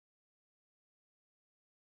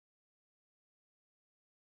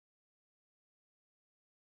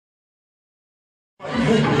Thank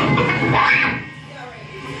you.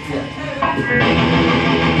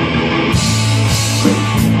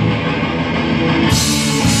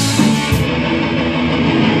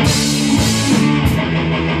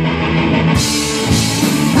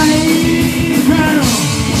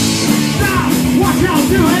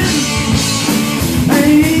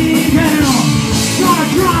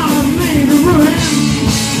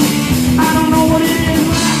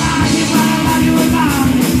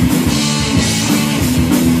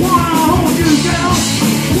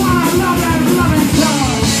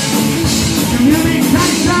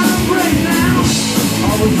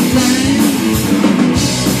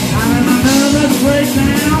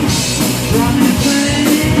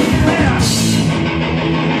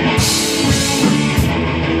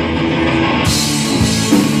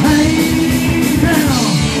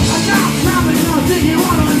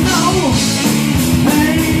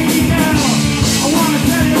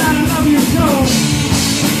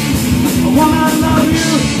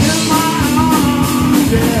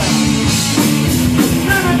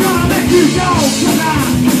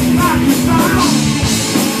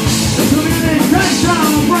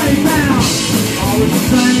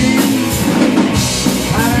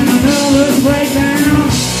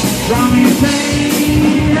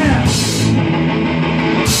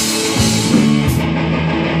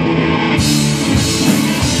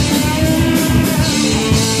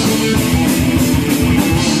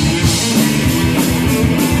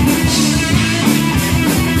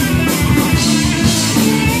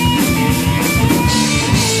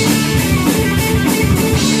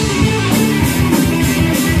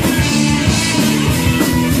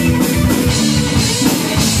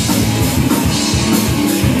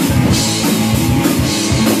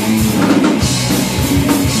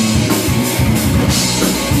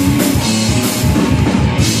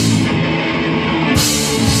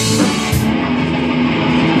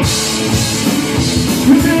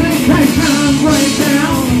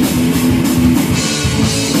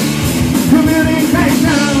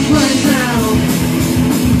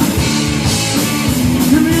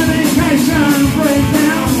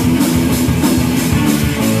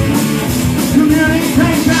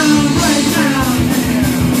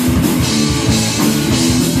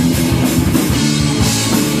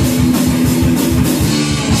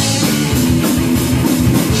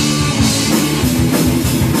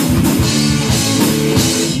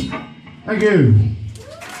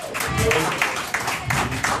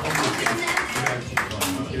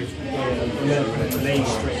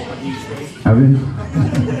 Have you?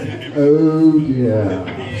 Oh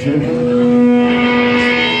dear.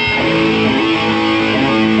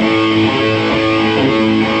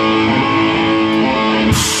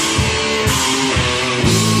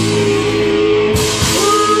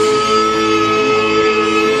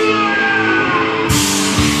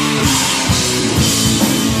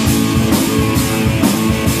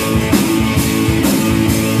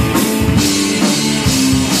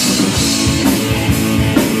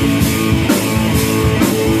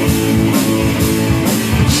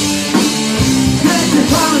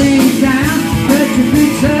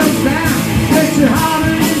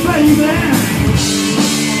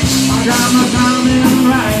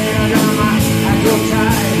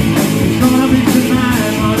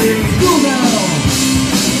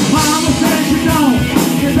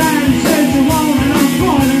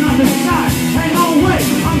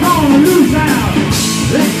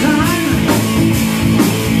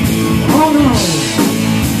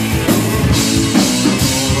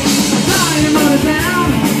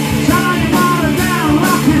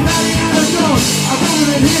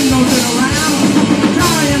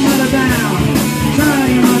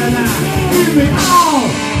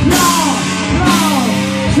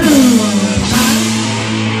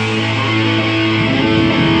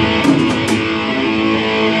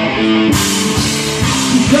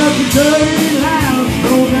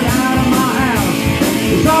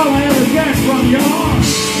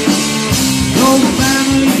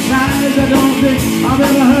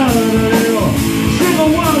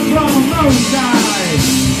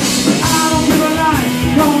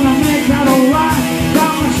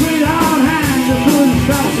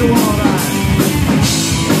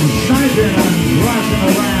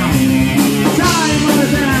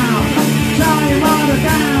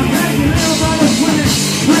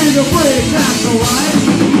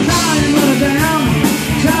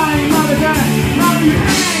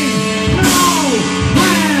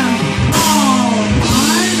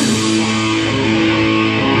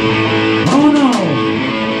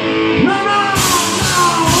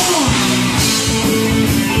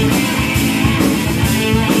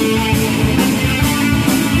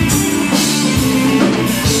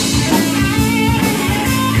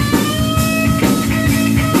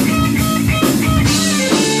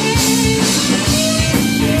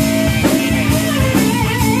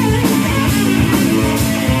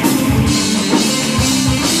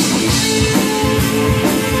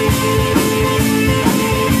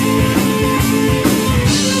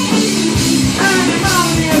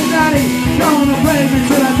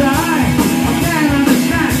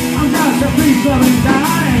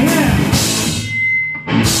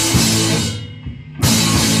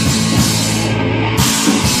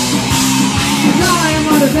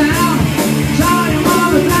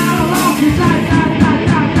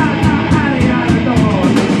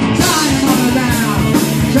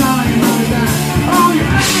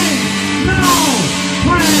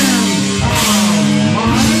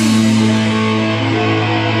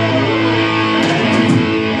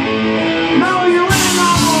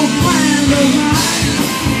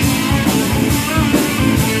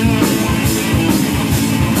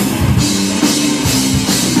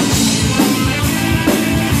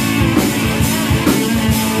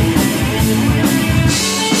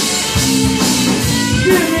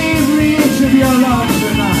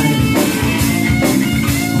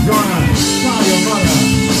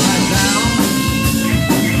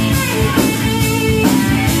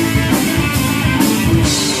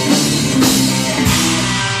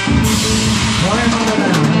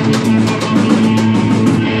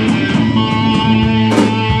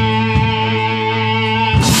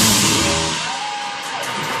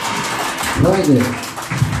 Played it.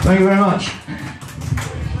 Thank you very much.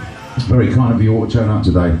 It's very kind of you all to turn up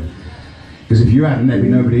today. Because if you hadn't, there'd be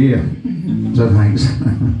nobody here. So thanks.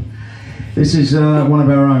 This is one of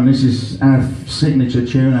our own. This is our signature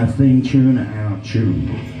tune, our theme tune, our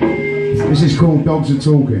tune. This is called Dogs Are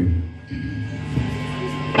Talking.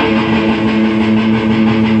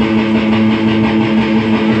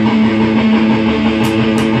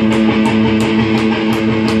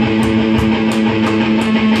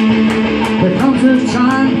 There comes a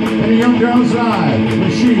time in a young girl's life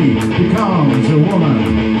when she becomes a woman.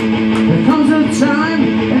 There comes a time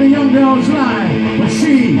in a young girl's life when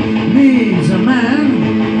she needs a man.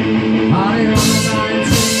 Honey on the night,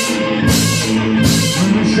 when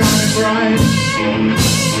we're shining bright,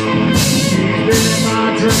 she's been in my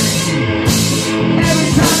dream. Every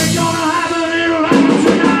time you're gonna have a little laugh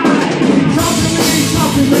tonight. Talk to me,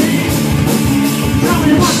 talk to me. Tell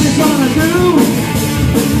me what you're gonna do.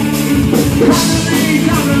 Come to me,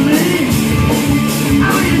 come to me.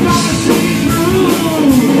 How you gonna see it through?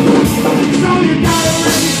 So you got a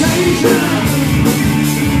reputation,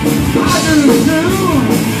 I do too,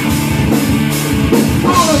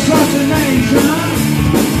 all across the nation.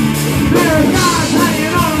 There are guys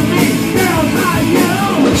hanging on me, girls like you.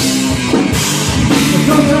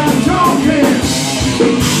 Because I'm talking,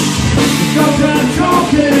 because I'm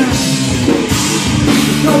talking,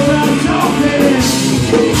 because I'm talking.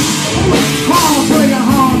 Heartbreaker,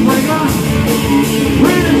 heartbreaker,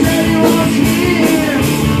 really tell you what's here.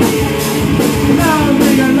 Love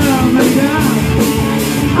maker,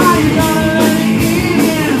 how you gonna let it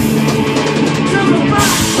in? To the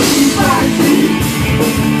back seat,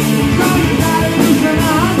 so you gotta loosen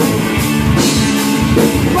up.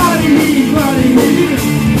 Body heat,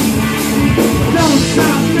 don't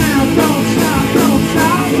stop now, don't stop, don't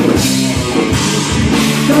stop.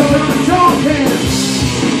 Because I'm talking,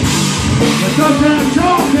 because I'm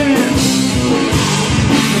talking,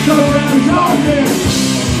 because I'm talking.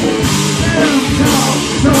 Let 'em talk,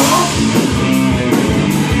 talk.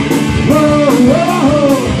 Whoa, whoa,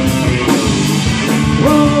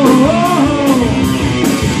 whoa, whoa, whoa.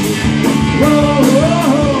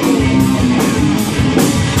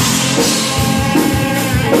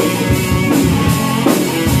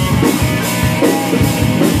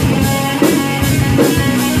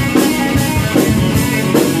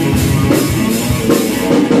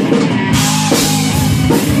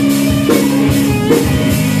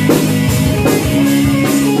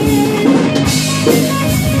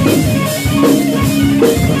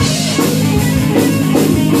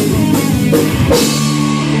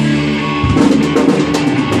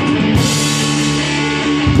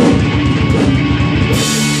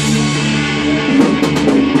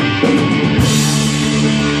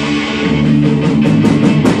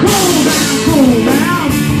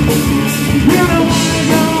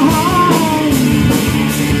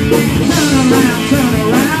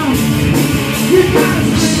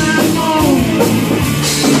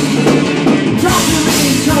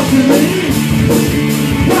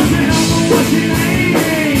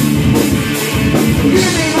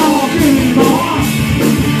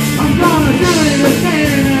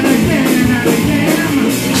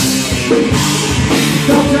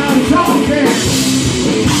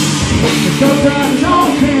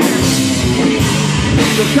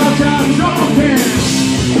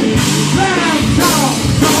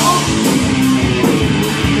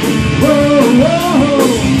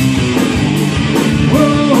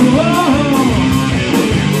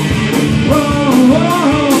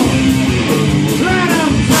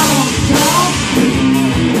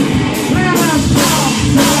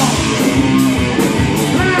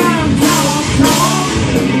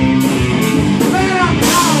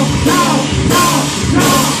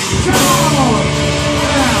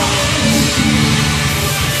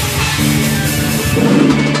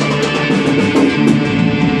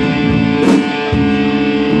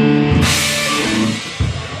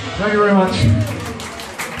 Thank you very much.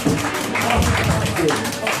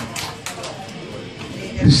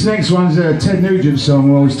 This next one's a Ted Nugent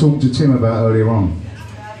song I was talking to Tim about earlier on.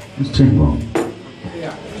 It's Tim one.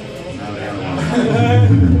 Yeah.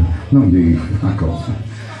 Not you, fuck off.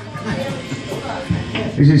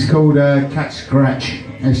 This is called Cat Scratch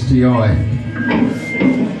STI.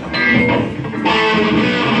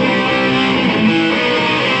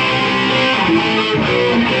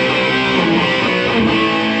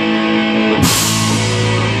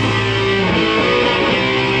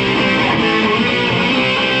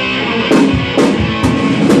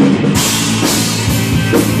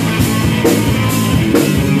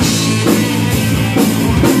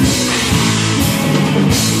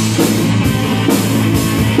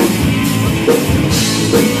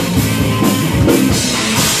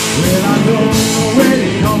 Well, I don't know where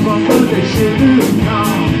they come from, but they sure do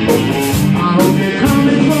come. I hope they're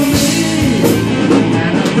coming for me.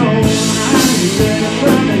 And I don't know how you get it,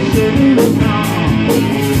 but they sure do come.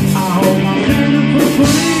 I hope I'm getting for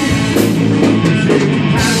free. Cause they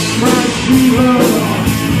catch my fever.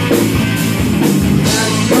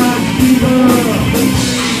 Catch my fever.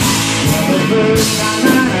 Well, the first time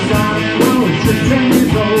that I got him, I was 10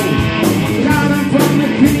 years old. Got him from the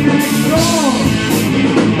king next door.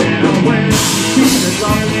 And I went to see the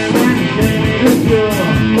doctor and he gave me the cure.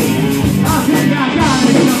 I think I got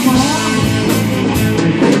it some more.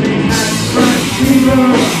 They gave me catch my fever.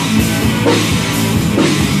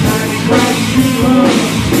 Catch my fever.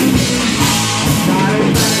 Got it,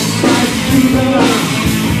 catch my fever.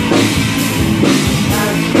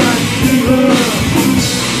 Catch my fever.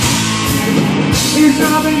 It's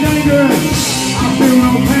nothing dangerous. I feel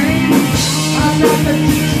no pain. I got the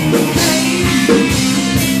pain.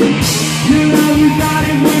 You know you got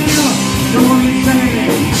it when you're going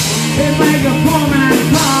insane. It makes a poor man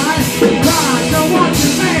cry. Cry, so what you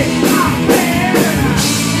say? Stop there.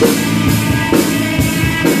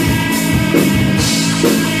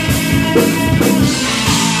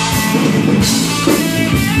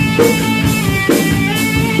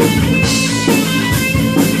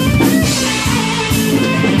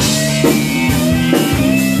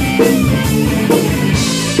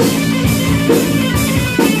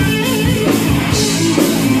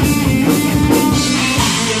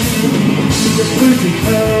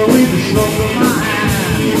 With the stroke of my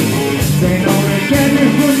hand, they know they get me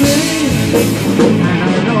for me, and I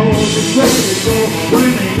know just where to go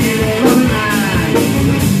when they need a loving hand.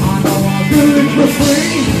 I know I'll do it for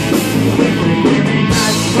free. They give me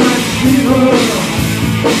that black fever,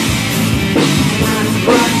 that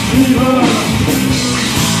black fever.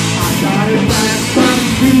 I got it, that black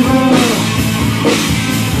fever,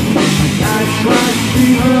 that black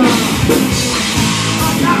fever. I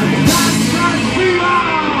got it, that black fever.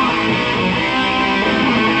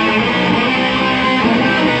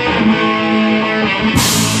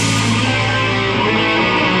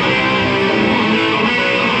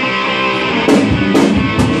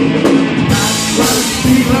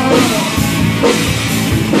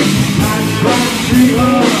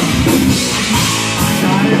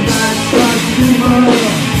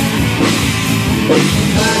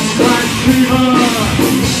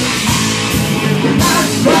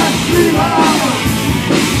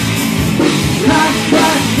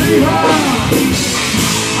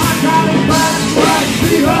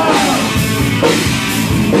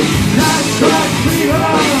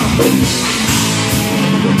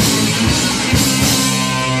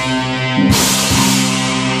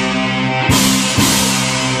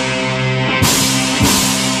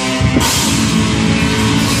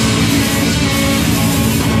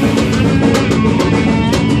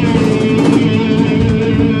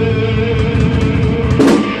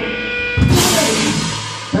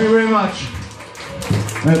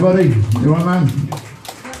 Hey buddy, you alright man?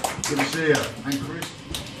 Good to see you. And Chris.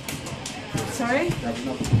 Sorry?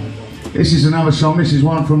 This is another song. This is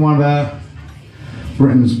one from one of our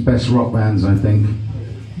Britain's best rock bands, I think,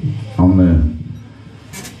 on the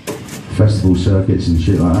festival circuits and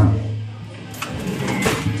shit like that.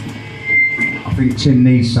 I think Tim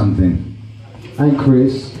needs something. And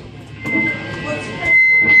Chris.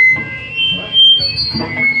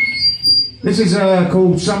 This is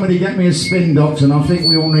called Somebody Get Me a Spin Doctor, and I think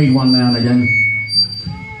we all need one now and again.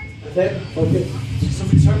 Okay, okay.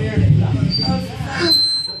 Somebody turn your head down.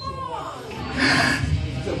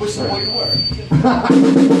 Whistle while you work.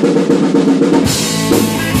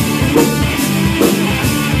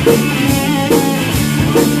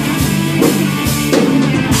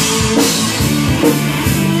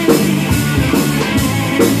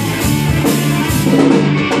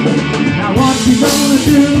 Now what you gonna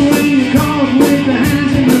do when you caught with the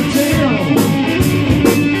hands in the tail?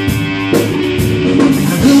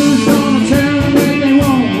 And who's gonna tell them that they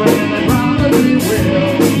won't when they probably will?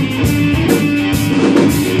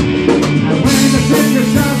 And when the finger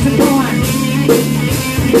starts to point,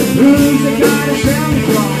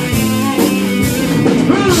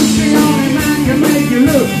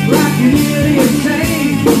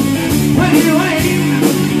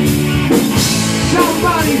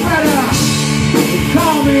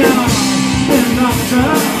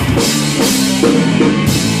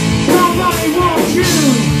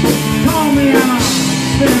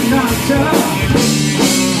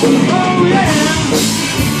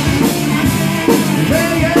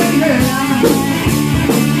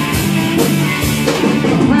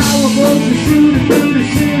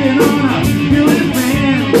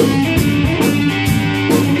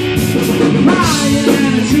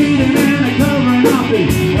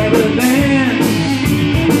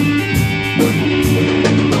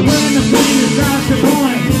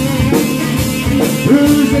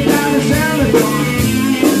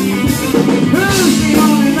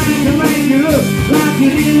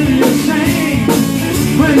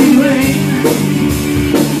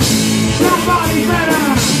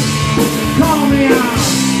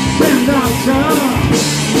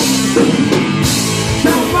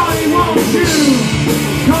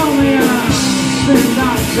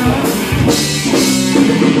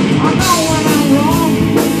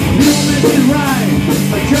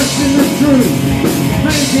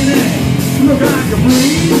 making it look like a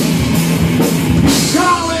breeze.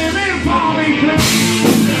 Call him in for me,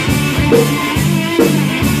 please.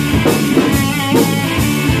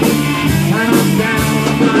 And I'm down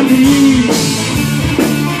on my knees.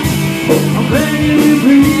 I'm begging you,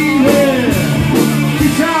 please, yeah.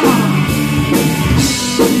 Guitar.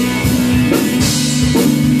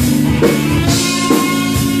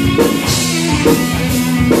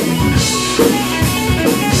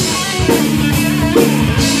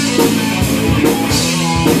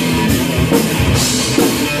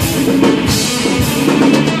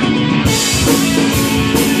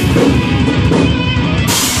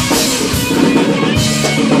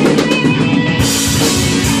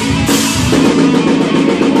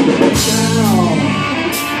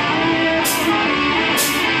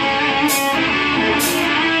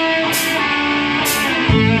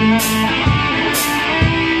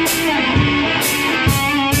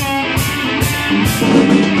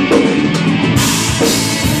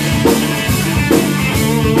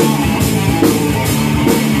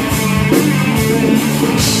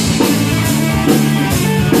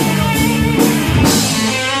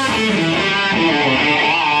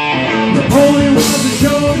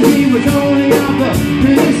 He was only on the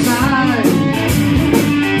business side.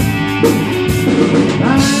 I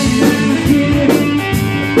ain't kid,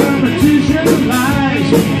 competition of lies.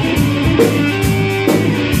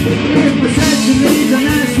 If perception needs a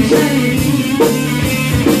nasty shame,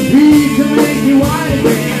 he can make you white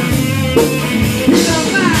again. He's a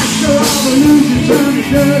master of illusion, turning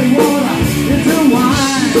dirty water into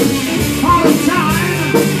wine. All the time,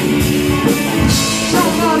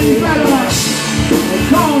 somebody better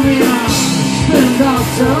call me a spin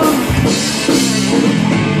doctor.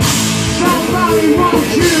 Somebody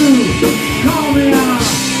wants you. Call me a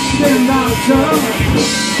spin doctor.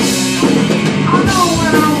 I know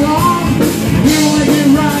when I'm wrong. You want to get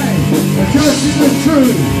right. The truth is the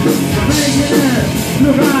truth. So making it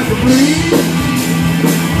look like a breeze.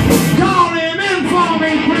 Call him in for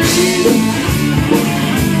me, please.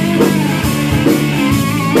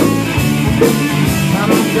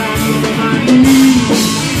 And I'm down on my knees.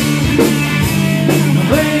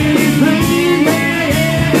 Baby, please, yeah,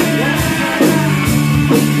 yeah,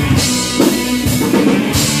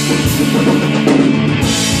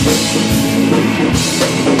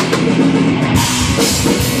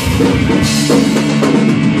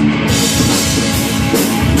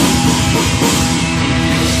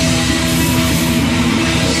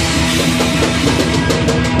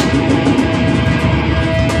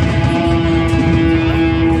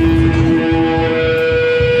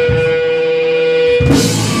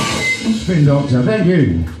 Spin Doctor, thank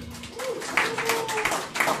you.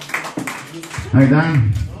 Hey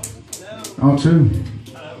Dan, R2,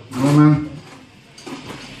 hello man.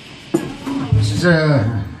 This is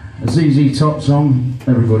a ZZ Top song,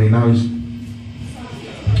 everybody knows.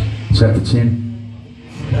 Except for Tim.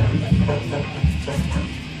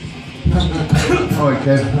 Hi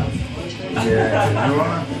Kev. Yeah, you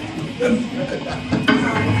alright?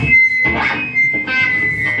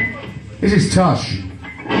 This is Tush.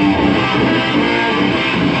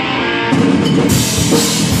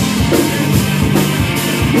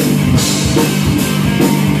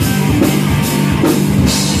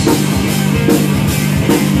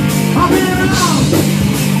 I've been up,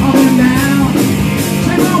 I've been down,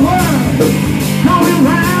 take my word, going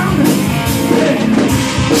round. Yeah.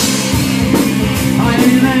 I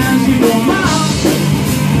ain't asking for much.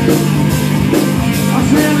 I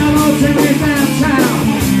said hello to me downtown.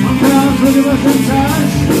 I'm just looking for some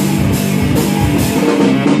touch.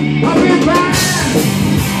 I've been bad,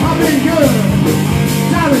 I've been good.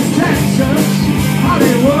 Dallas, Texas,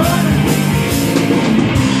 Hollywood.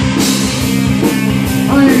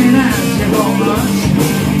 I ain't asking for much.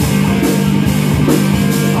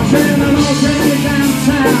 I said hello to me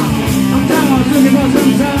downtown. I'm just looking for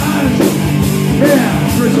some touch. Yeah,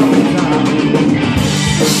 for some time.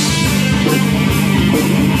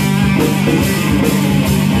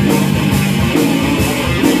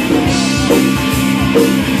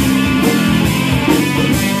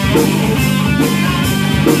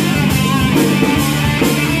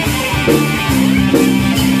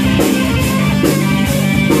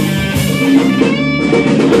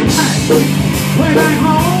 Way back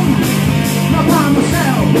home, not by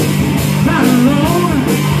myself, not alone.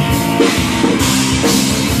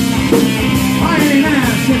 I ain't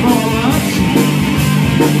asking for much.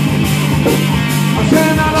 I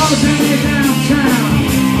said I love to be downtown.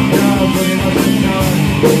 I'm just looking for some joy.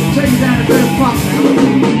 Take it down to the fuck now.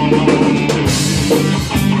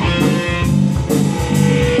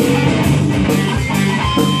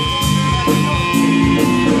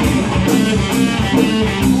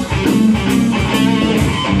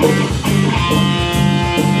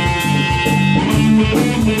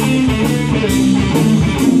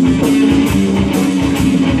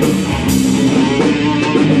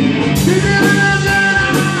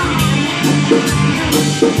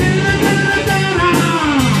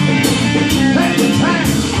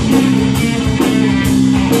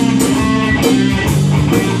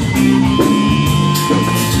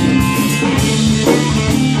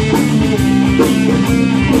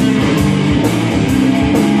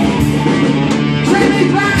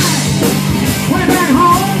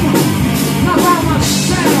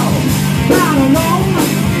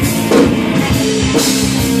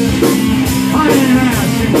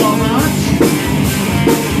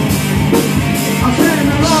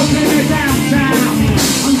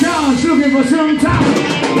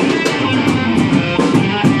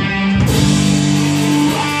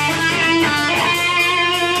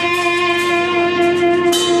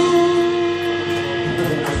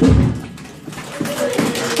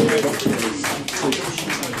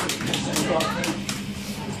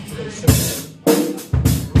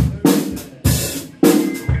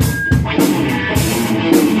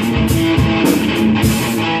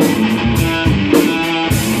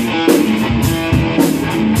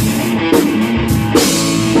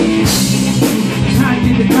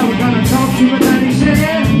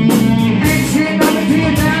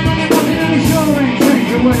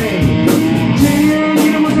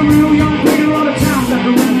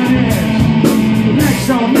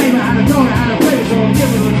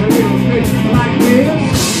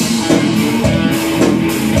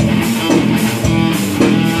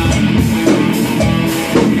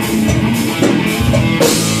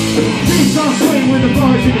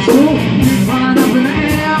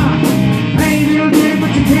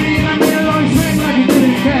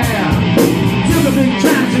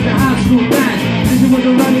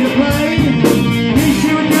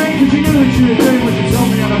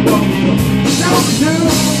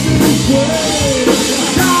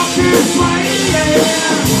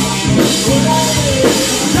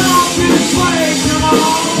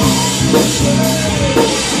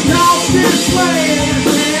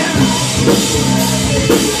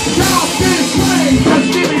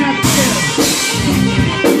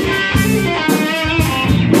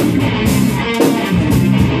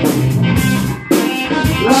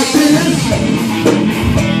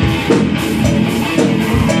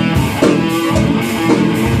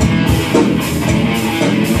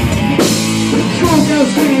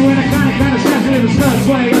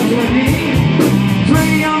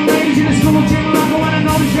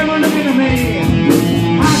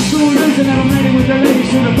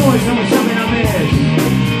 to the boys and we're shoving our beers.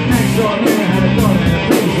 Next door there had a daughter and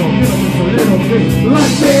a baby, so give us a little bit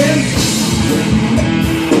like this.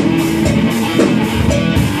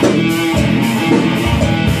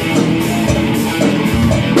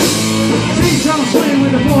 She's on a swing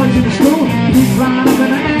with the boys in the school. He's flying up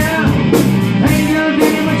in the air. Ain't no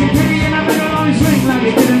digging with your kitty and I made a long swing like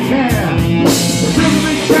he didn't care. Took a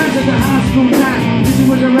big chance at the high school night. This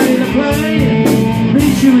was ready to play.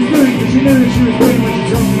 Me she was doing, but she knew that she was doing when she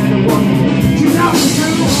told me at the one. She's out the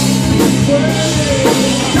truth.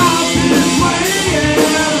 Talk this way, yeah.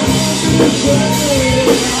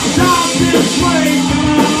 Talk this way, come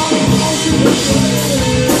on.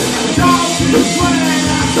 Talk this way,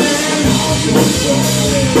 I said.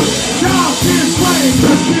 Talk this way,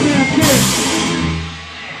 just give me a kiss.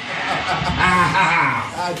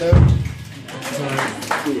 I do.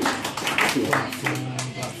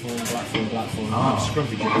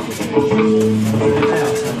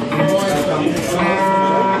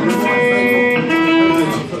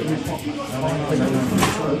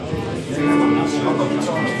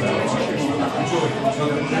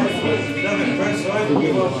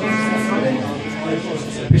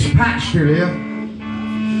 Is Patch still here?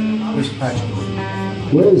 Where's Patch?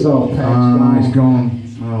 Where's our Patch? No, he's gone.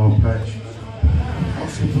 Oh, Patch.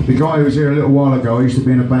 The guy who was here a little while ago, he used to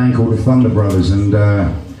be in a band called the Thunder Brothers, and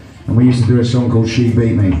we used to do a song called She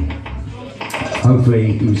Beat Me.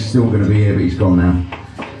 Hopefully he's still going to be here, but he's gone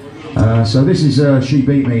now. So this is She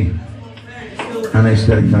Beat Me, and it's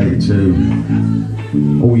dedicated to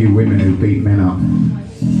all you women who beat men up.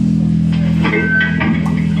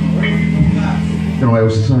 Don't know what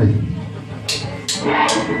else to say.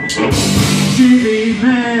 She beat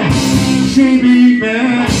me, she beat me,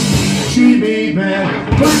 she beat me,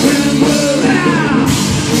 black and blue, yeah.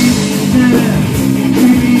 She beat me, she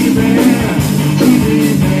beat me, she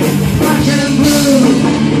beat me, black and blue.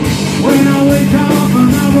 When I wake up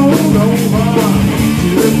and I roll over, she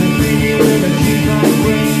looked at me with a cheek like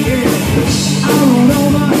rain.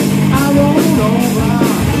 I rolled over,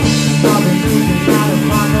 I've been losing out of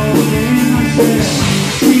my own game. I said,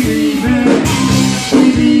 she beat me, she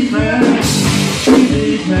beat me, she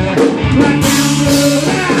beat me, black and blue,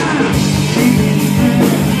 yeah. She beat me,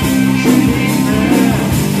 she beat me,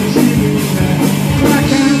 she beat me,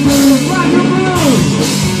 black and blue, black and blue.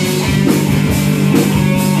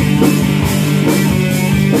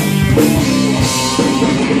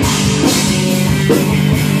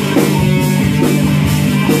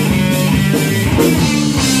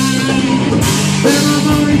 Then I'm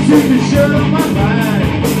only taking the shirt off my back,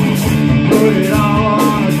 put it all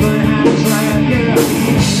on a Greyhound track, yeah.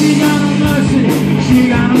 She got no mercy, she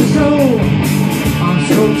got no soul. I'm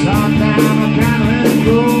so tied down, I can't let it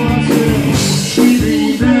go. I said, she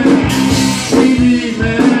beat me, she beat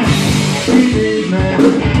me, she beat me,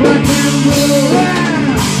 black and blue,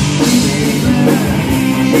 yeah. She beat me,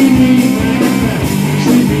 she beat me,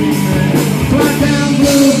 she beat me, black and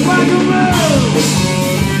blue, black and blue.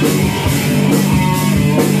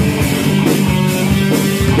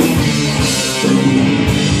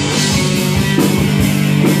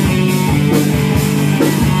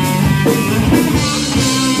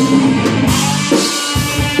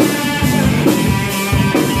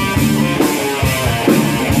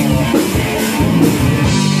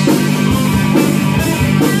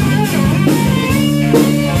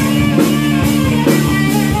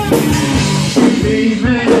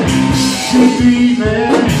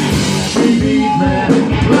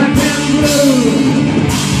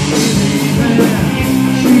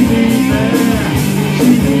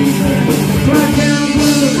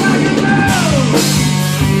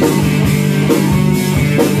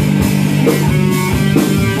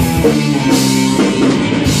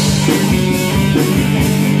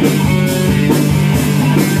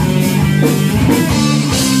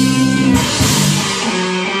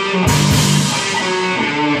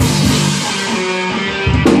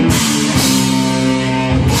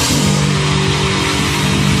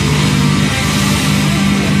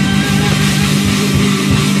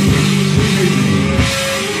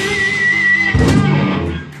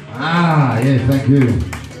 Thank you.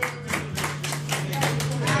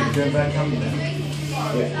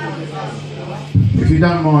 If you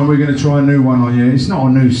don't mind, we're going to try a new one on you. It's not a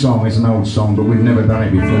new song, it's an old song, but we've never done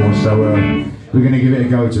it before, so we're going to give it a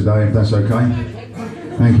go today, if that's okay.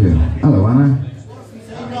 Thank you. Hello, Anna.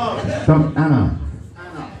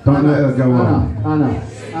 Don't let her go on. Anna.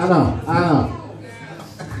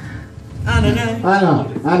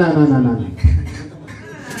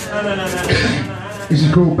 This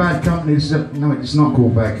is called Bad Company. No, it's not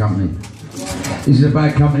called Bad Company. This is a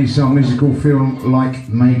Bad Company song. This is called Feel Like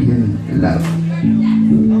Making Love.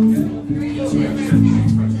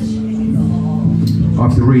 I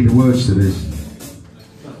have to read the words to this.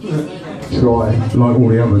 Try. Like all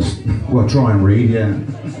the others. Well, try and read, yeah.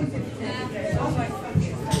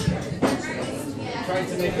 Try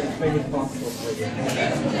to make it as big as possible.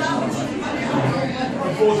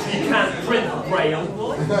 Unfortunately, you can't print Braille.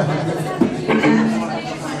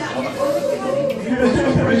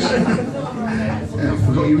 Yeah, I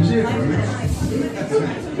forgot you was here for a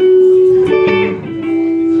minute.